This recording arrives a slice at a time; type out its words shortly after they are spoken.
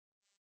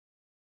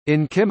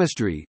In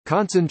chemistry,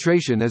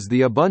 concentration is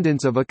the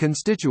abundance of a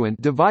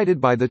constituent divided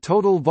by the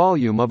total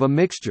volume of a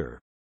mixture.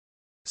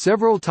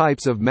 Several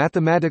types of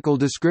mathematical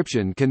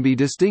description can be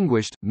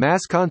distinguished: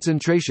 mass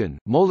concentration,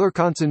 molar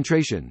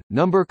concentration,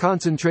 number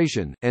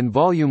concentration, and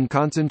volume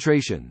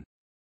concentration.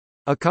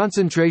 A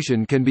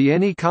concentration can be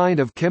any kind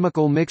of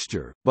chemical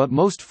mixture, but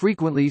most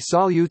frequently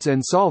solutes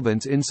and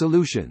solvents in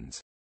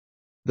solutions.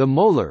 The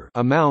molar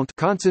amount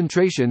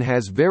concentration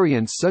has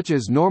variants such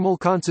as normal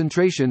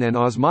concentration and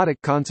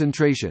osmotic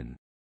concentration.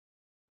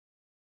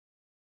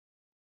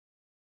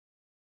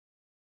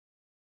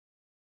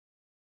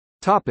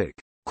 Topic: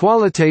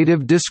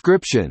 Qualitative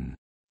description.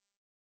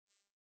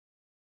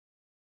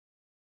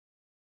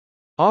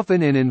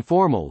 Often in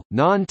informal,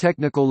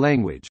 non-technical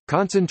language,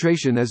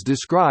 concentration is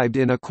described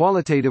in a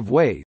qualitative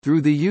way,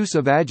 through the use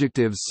of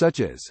adjectives such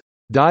as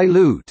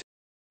dilute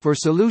for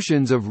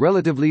solutions of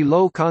relatively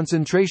low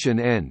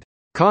concentration and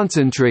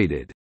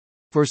concentrated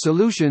for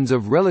solutions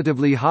of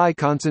relatively high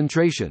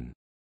concentration.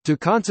 To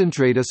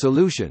concentrate a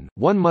solution,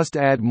 one must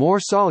add more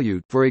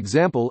solute, for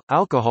example,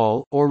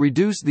 alcohol, or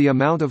reduce the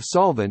amount of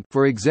solvent,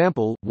 for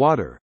example,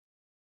 water.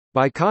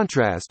 By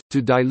contrast,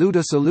 to dilute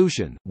a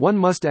solution, one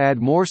must add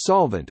more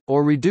solvent,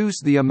 or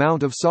reduce the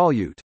amount of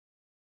solute.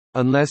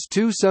 Unless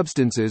two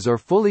substances are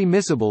fully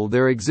miscible,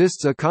 there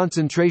exists a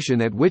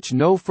concentration at which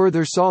no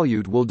further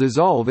solute will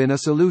dissolve in a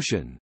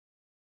solution.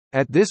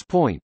 At this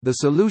point, the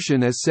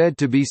solution is said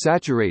to be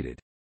saturated.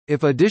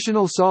 If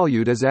additional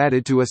solute is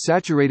added to a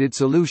saturated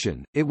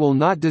solution, it will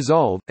not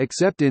dissolve,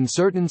 except in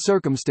certain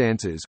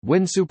circumstances,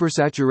 when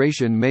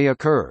supersaturation may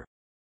occur.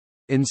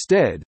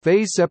 Instead,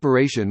 phase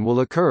separation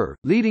will occur,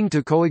 leading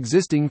to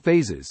coexisting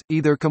phases,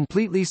 either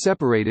completely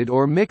separated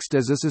or mixed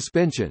as a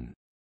suspension.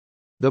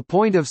 The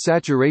point of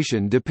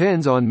saturation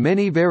depends on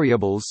many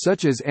variables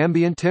such as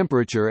ambient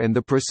temperature and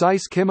the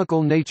precise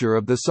chemical nature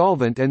of the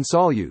solvent and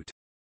solute.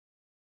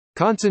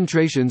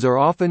 Concentrations are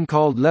often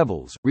called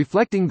levels,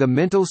 reflecting the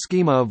mental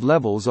schema of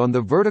levels on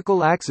the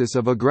vertical axis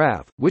of a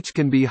graph, which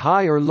can be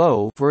high or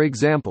low. For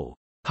example,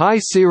 high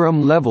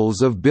serum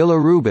levels of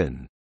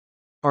bilirubin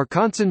are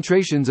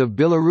concentrations of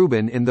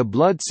bilirubin in the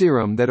blood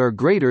serum that are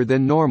greater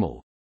than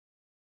normal.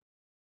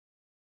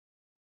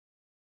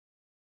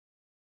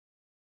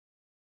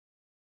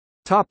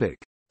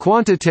 Topic: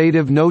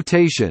 Quantitative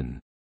notation.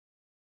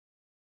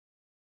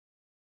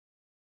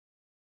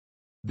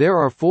 There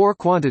are four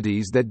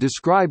quantities that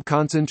describe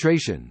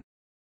concentration.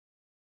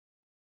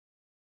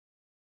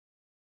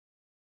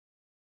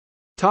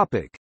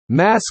 Topic: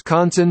 Mass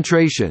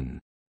concentration.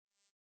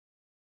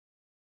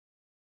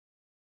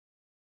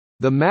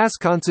 The mass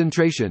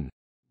concentration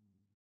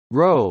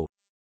ρ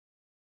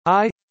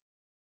I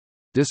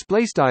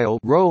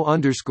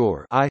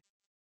 _ρ I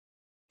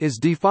is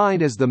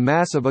defined as the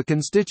mass of a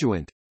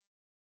constituent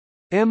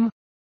m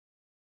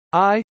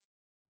I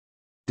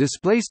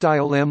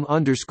m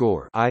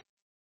I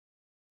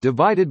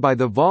divided by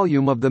the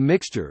volume of the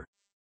mixture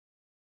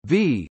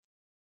V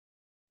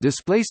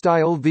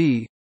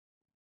V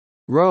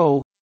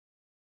rho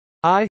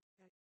I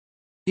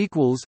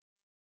equals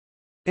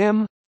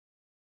m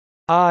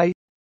I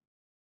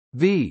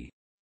V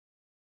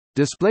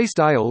display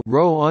style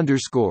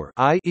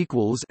ρ_I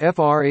equals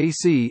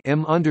frac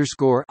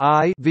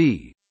m_I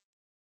V.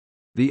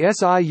 The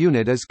SI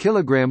unit is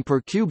kilogram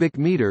per cubic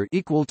meter,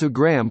 equal to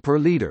gram per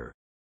liter.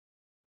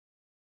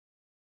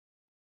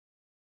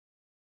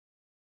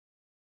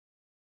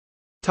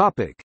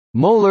 Topic: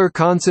 Molar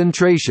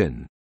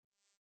concentration.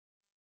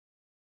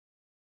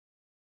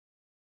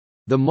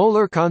 The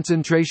molar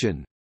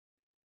concentration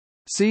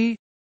C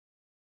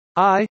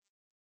I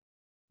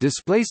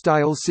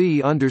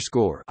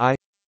C_I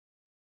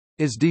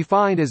is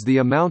defined as the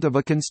amount of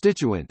a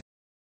constituent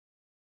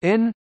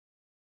N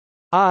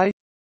I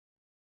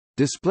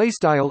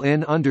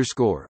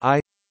N_I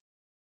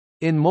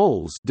in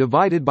moles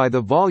divided by the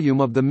volume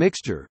of the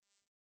mixture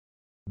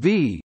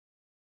V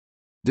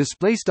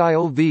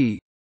V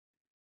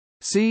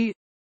C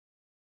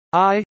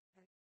I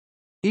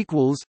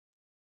equals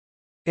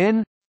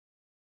N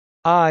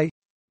I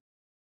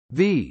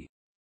V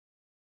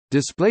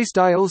display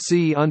style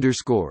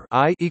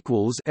C_I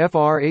equals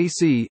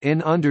frac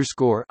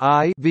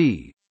n_I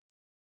V.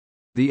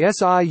 The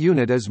SI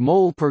unit is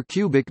mole per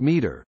cubic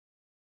meter.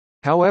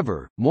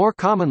 However, more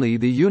commonly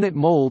the unit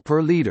mole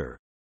per liter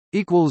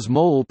equals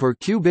mole per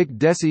cubic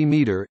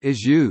decimeter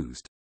is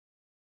used.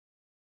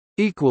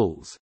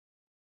 Equals.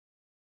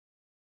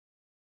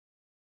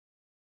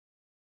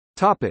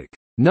 Topic: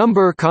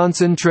 Number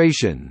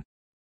concentration.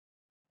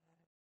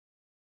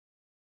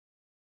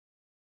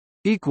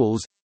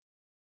 Equals.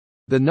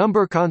 The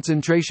number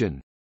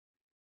concentration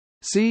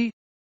C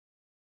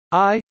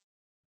I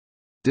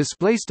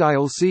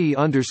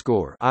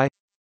C_I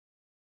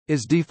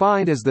is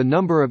defined as the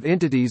number of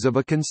entities of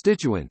a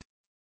constituent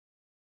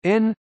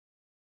N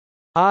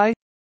I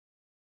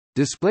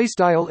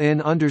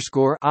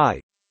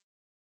N_I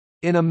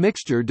in a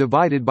mixture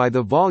divided by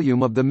the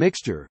volume of the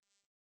mixture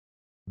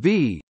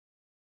V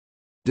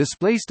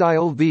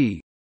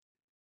V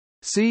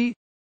C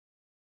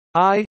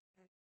I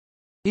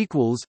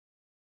equals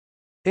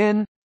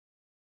N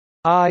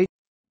I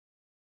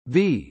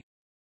V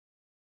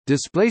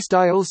display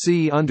style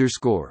C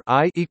underscore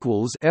I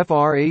equals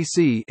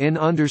frac N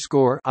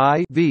underscore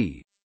I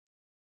V.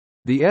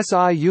 The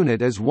SI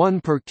unit is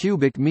 1 per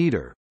cubic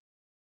meter.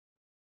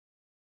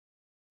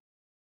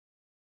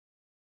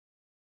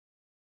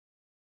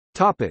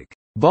 Topic: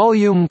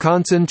 Volume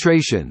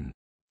concentration.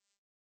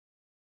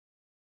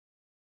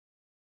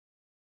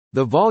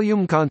 The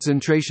volume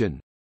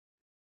concentration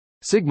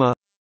sigma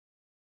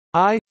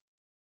I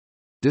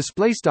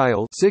display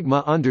style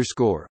sigma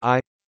underscore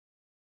I,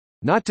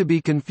 not to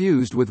be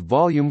confused with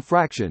volume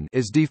fraction,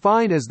 is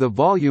defined as the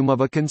volume of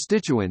a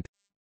constituent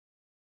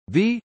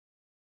V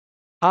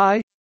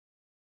I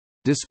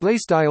display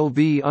style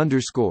V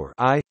underscore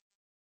I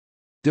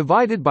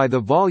divided by the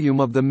volume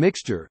of the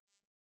mixture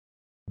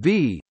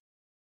V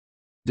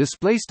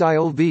display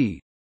style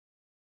V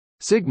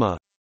sigma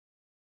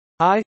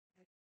I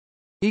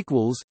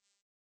equals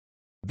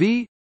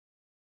V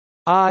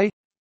I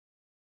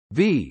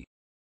V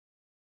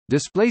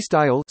display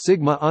style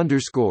sigma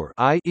underscore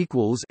I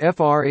equals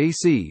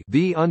frac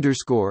V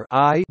underscore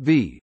I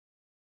V.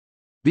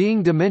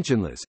 Being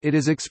dimensionless, it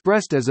is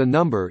expressed as a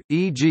number,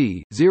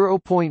 e.g.,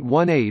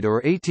 0.18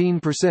 or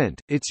 18%.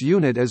 Its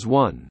unit is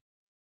 1.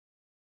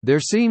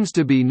 There seems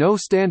to be no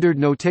standard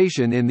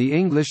notation in the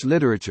English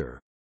literature.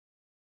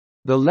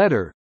 The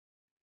letter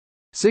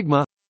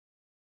sigma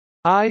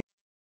I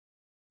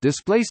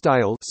display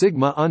style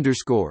sigma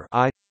underscore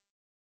I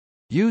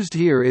used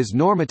here is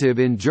normative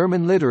in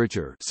German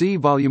literature. See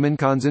volume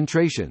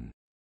concentration.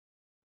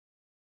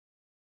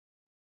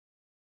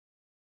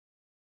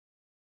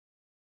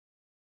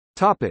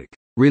 Topic: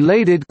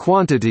 Related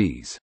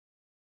quantities.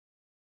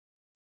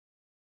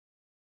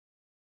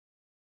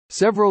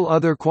 Several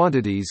other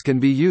quantities can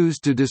be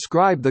used to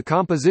describe the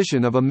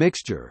composition of a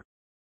mixture.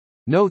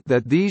 Note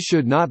that these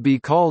should not be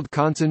called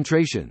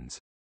concentrations.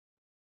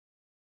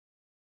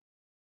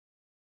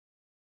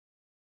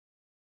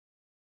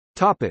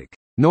 Topic: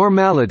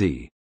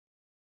 Normality.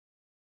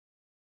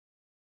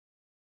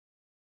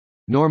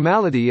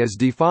 Normality is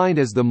defined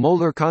as the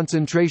molar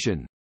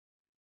concentration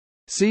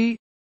C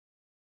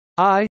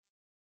I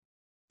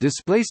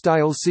display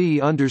style C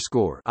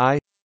underscore I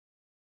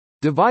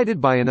divided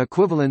by an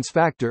equivalence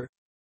factor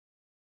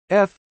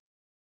F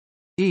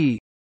E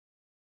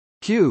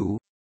Q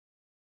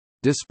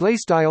display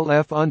style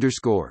F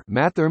underscore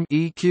mathrm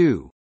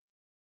EQ.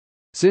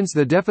 Since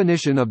the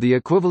definition of the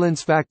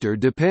equivalence factor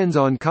depends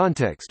on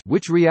context,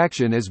 which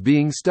reaction is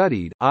being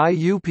studied,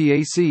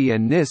 IUPAC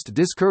and NIST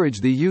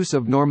discourage the use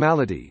of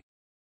normality.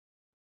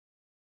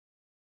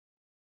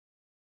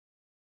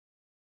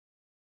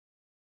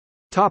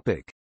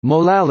 Topic: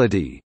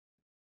 Molality.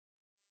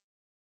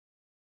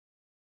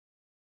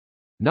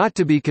 Not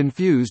to be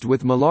confused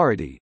with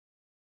molarity.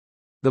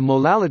 The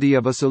molality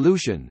of a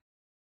solution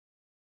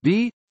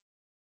B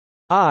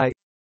I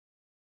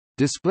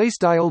display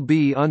style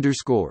B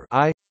underscore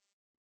I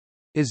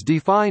is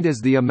defined as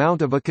the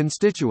amount of a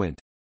constituent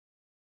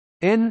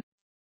N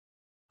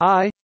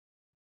I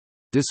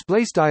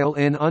display style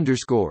N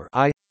underscore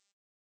I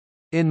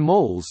in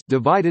moles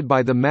divided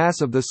by the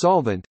mass of the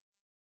solvent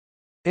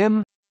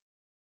M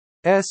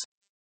S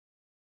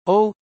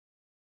O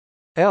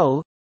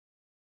L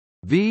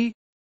V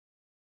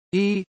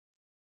E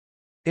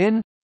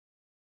N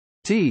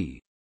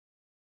T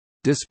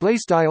display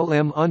style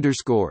M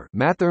underscore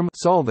mathrm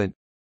solvent,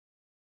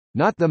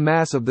 not the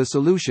mass of the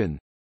solution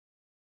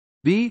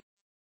B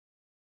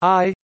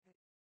I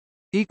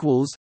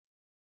equals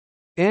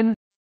N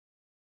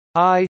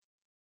I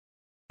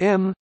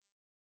M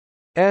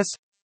S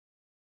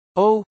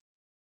O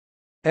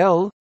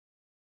L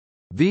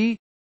V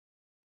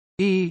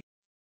E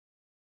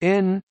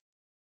N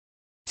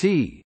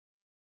T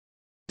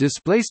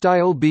display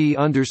style B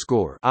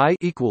underscore I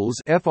equals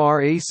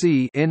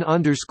frac N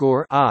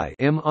underscore I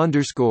M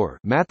underscore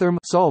mathrm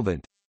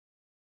solvent.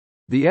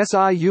 The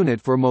SI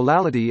unit for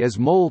molality is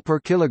mole per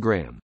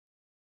kilogram.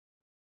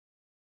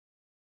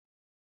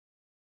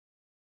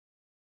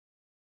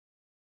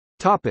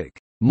 Topic: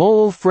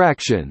 Mole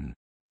fraction.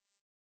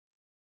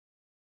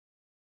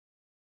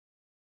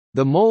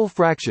 The mole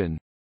fraction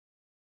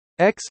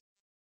X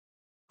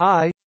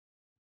I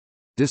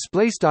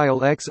display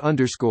style X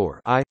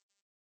underscore I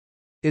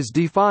is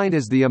defined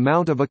as the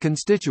amount of a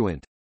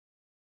constituent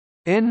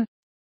N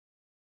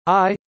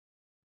I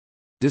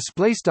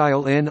display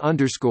style N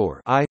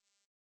underscore I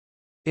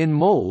in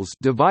moles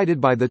divided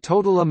by the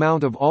total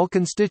amount of all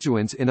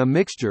constituents in a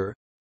mixture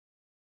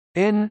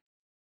N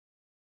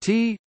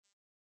T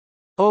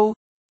O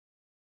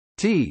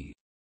T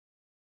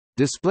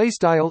display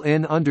style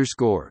N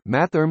underscore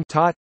mathrm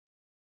tot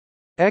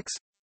X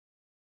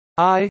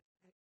I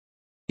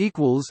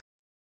equals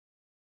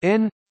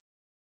N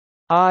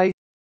I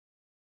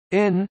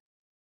N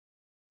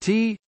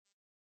T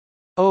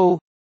O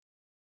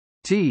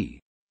T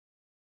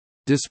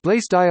display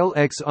style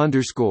X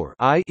underscore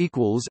I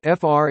equals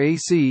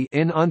frac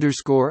N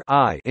underscore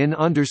I N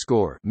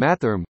underscore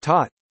mathrm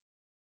tot.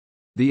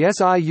 The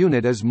SI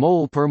unit is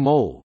mole per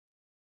mole.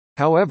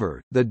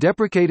 However, the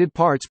deprecated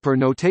parts per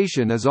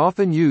notation is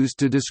often used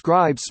to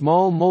describe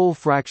small mole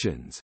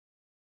fractions.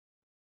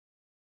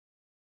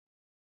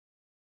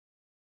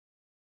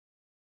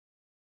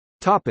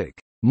 Topic: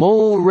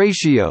 Mole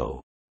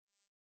ratio.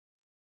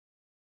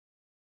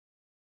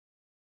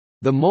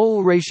 The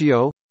mole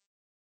ratio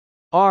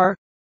R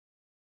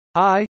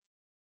I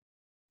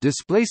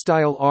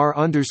displaystyle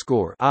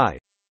R_I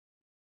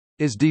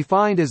is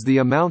defined as the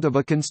amount of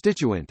a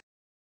constituent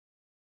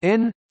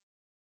N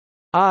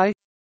I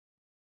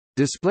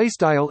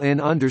displaystyle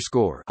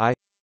N_I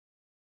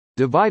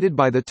divided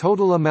by the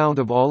total amount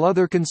of all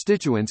other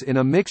constituents in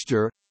a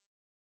mixture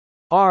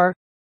R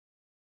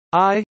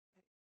I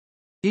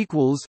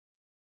equals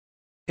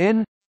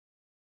N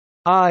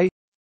I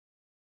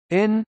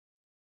N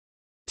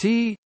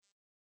T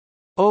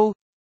O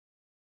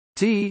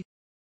T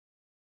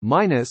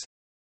minus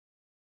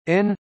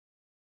N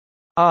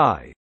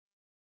I.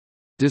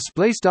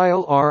 Display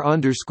style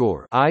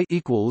R_I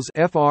equals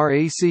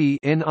frac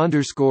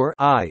N_I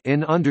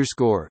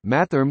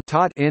mathrm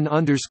tot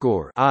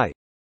N_I.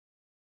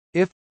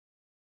 If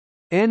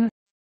N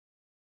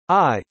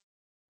I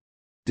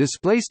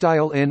display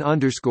style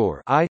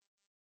N_I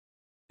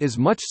is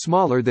much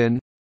smaller than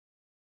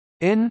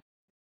N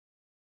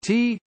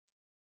T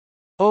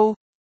O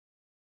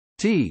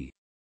T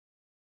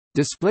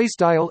display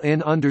style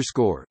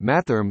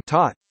N_mathrm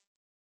tot,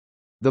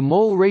 the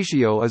mole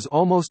ratio is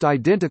almost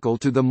identical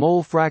to the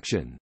mole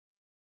fraction.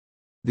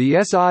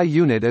 The SI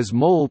unit is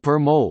mole per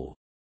mole.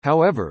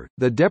 However,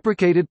 the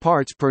deprecated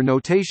parts per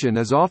notation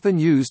is often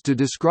used to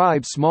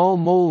describe small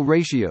mole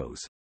ratios.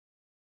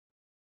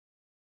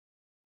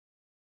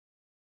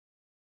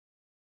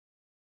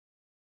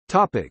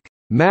 Topic: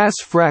 Mass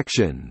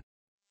fraction.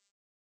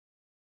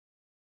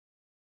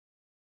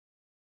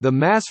 The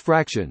mass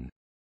fraction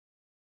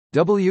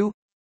W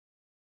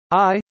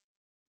I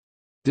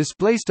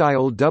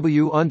displaystyle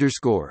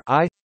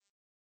W_I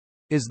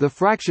is the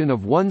fraction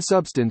of one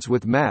substance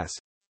with mass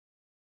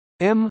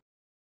M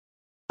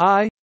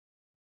I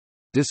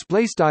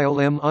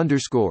displaystyle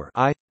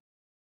M_I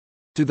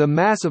to the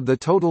mass of the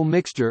total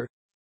mixture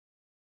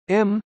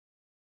M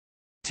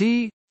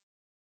T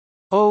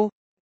O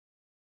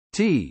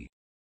T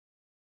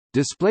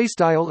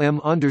displaystyle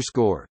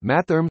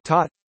M_mathrm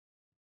tot,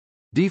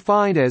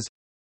 defined as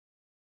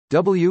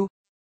W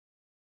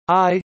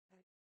I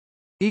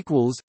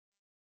equals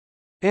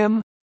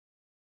M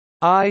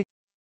I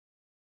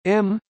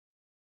M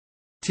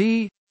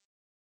T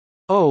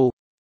O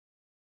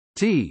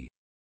T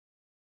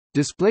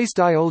display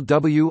style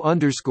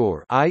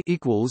W_I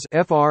equals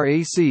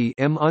frac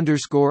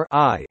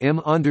M_I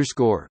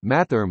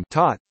mathrm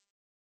tot.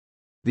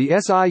 The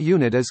SI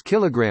unit is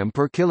kilogram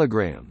per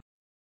kilogram.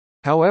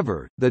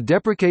 However, the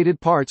deprecated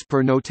parts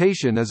per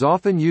notation is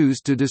often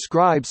used to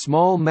describe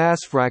small mass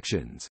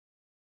fractions.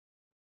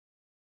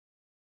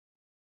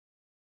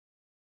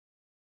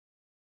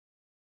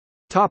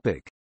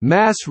 Topic: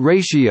 Mass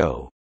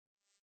ratio.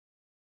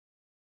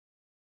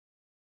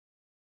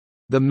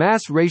 The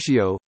mass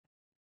ratio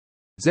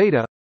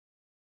zeta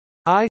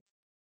I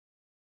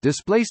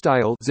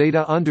displaystyle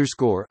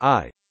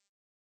zeta_I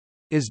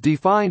is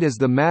defined as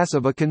the mass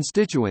of a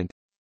constituent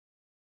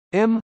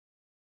M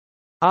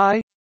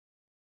I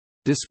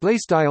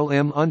displaystyle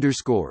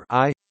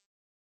M_I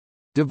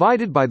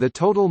divided by the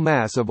total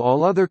mass of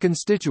all other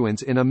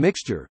constituents in a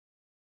mixture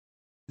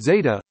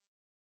zeta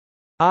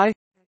I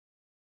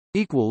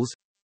equals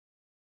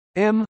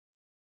M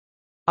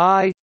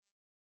I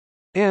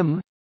M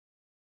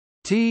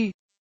T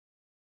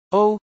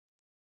O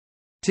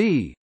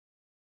T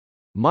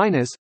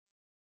minus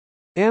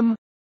M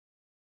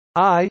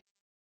I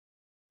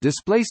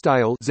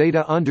displaystyle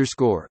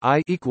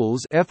zeta_I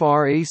equals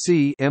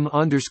frac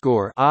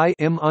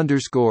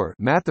M_I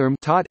mathrm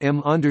tot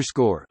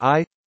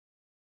M_I.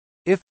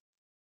 If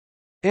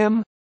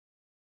M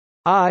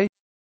I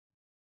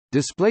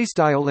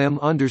displaystyle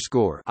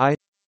M_I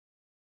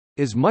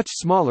is much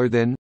smaller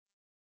than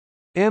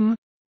M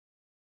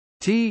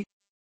T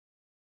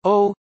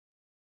O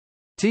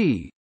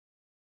T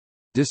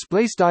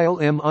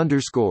displaystyle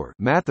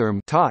M_mathrm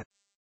tot,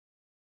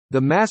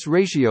 the mass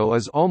ratio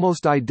is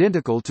almost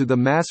identical to the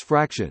mass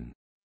fraction.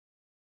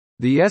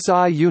 The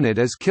SI unit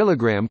is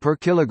kilogram per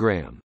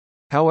kilogram.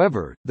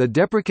 However, the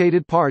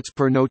deprecated parts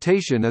per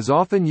notation is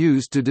often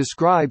used to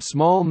describe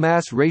small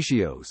mass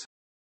ratios.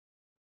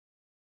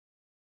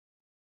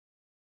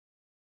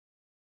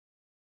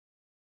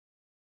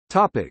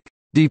 Topic: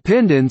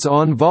 Dependence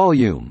on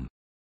volume.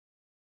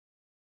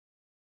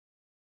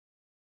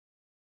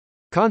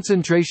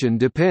 Concentration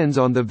depends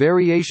on the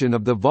variation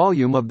of the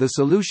volume of the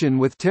solution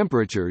with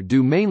temperature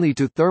due mainly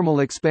to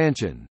thermal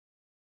expansion.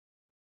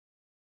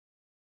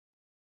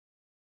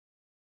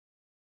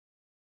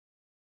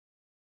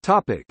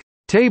 Topic: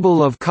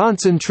 Table of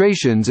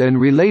concentrations and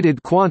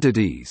related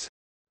quantities.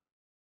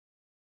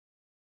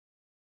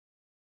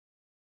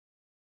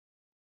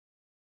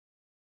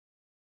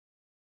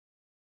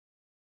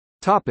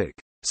 Topic: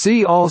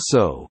 See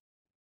also: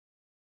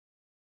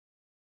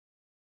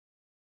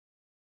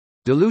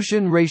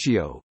 Dilution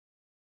ratio,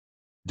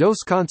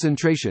 Dose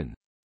concentration.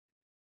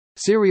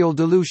 Serial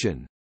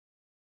dilution.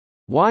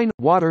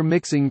 Wine-water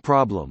mixing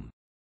problem.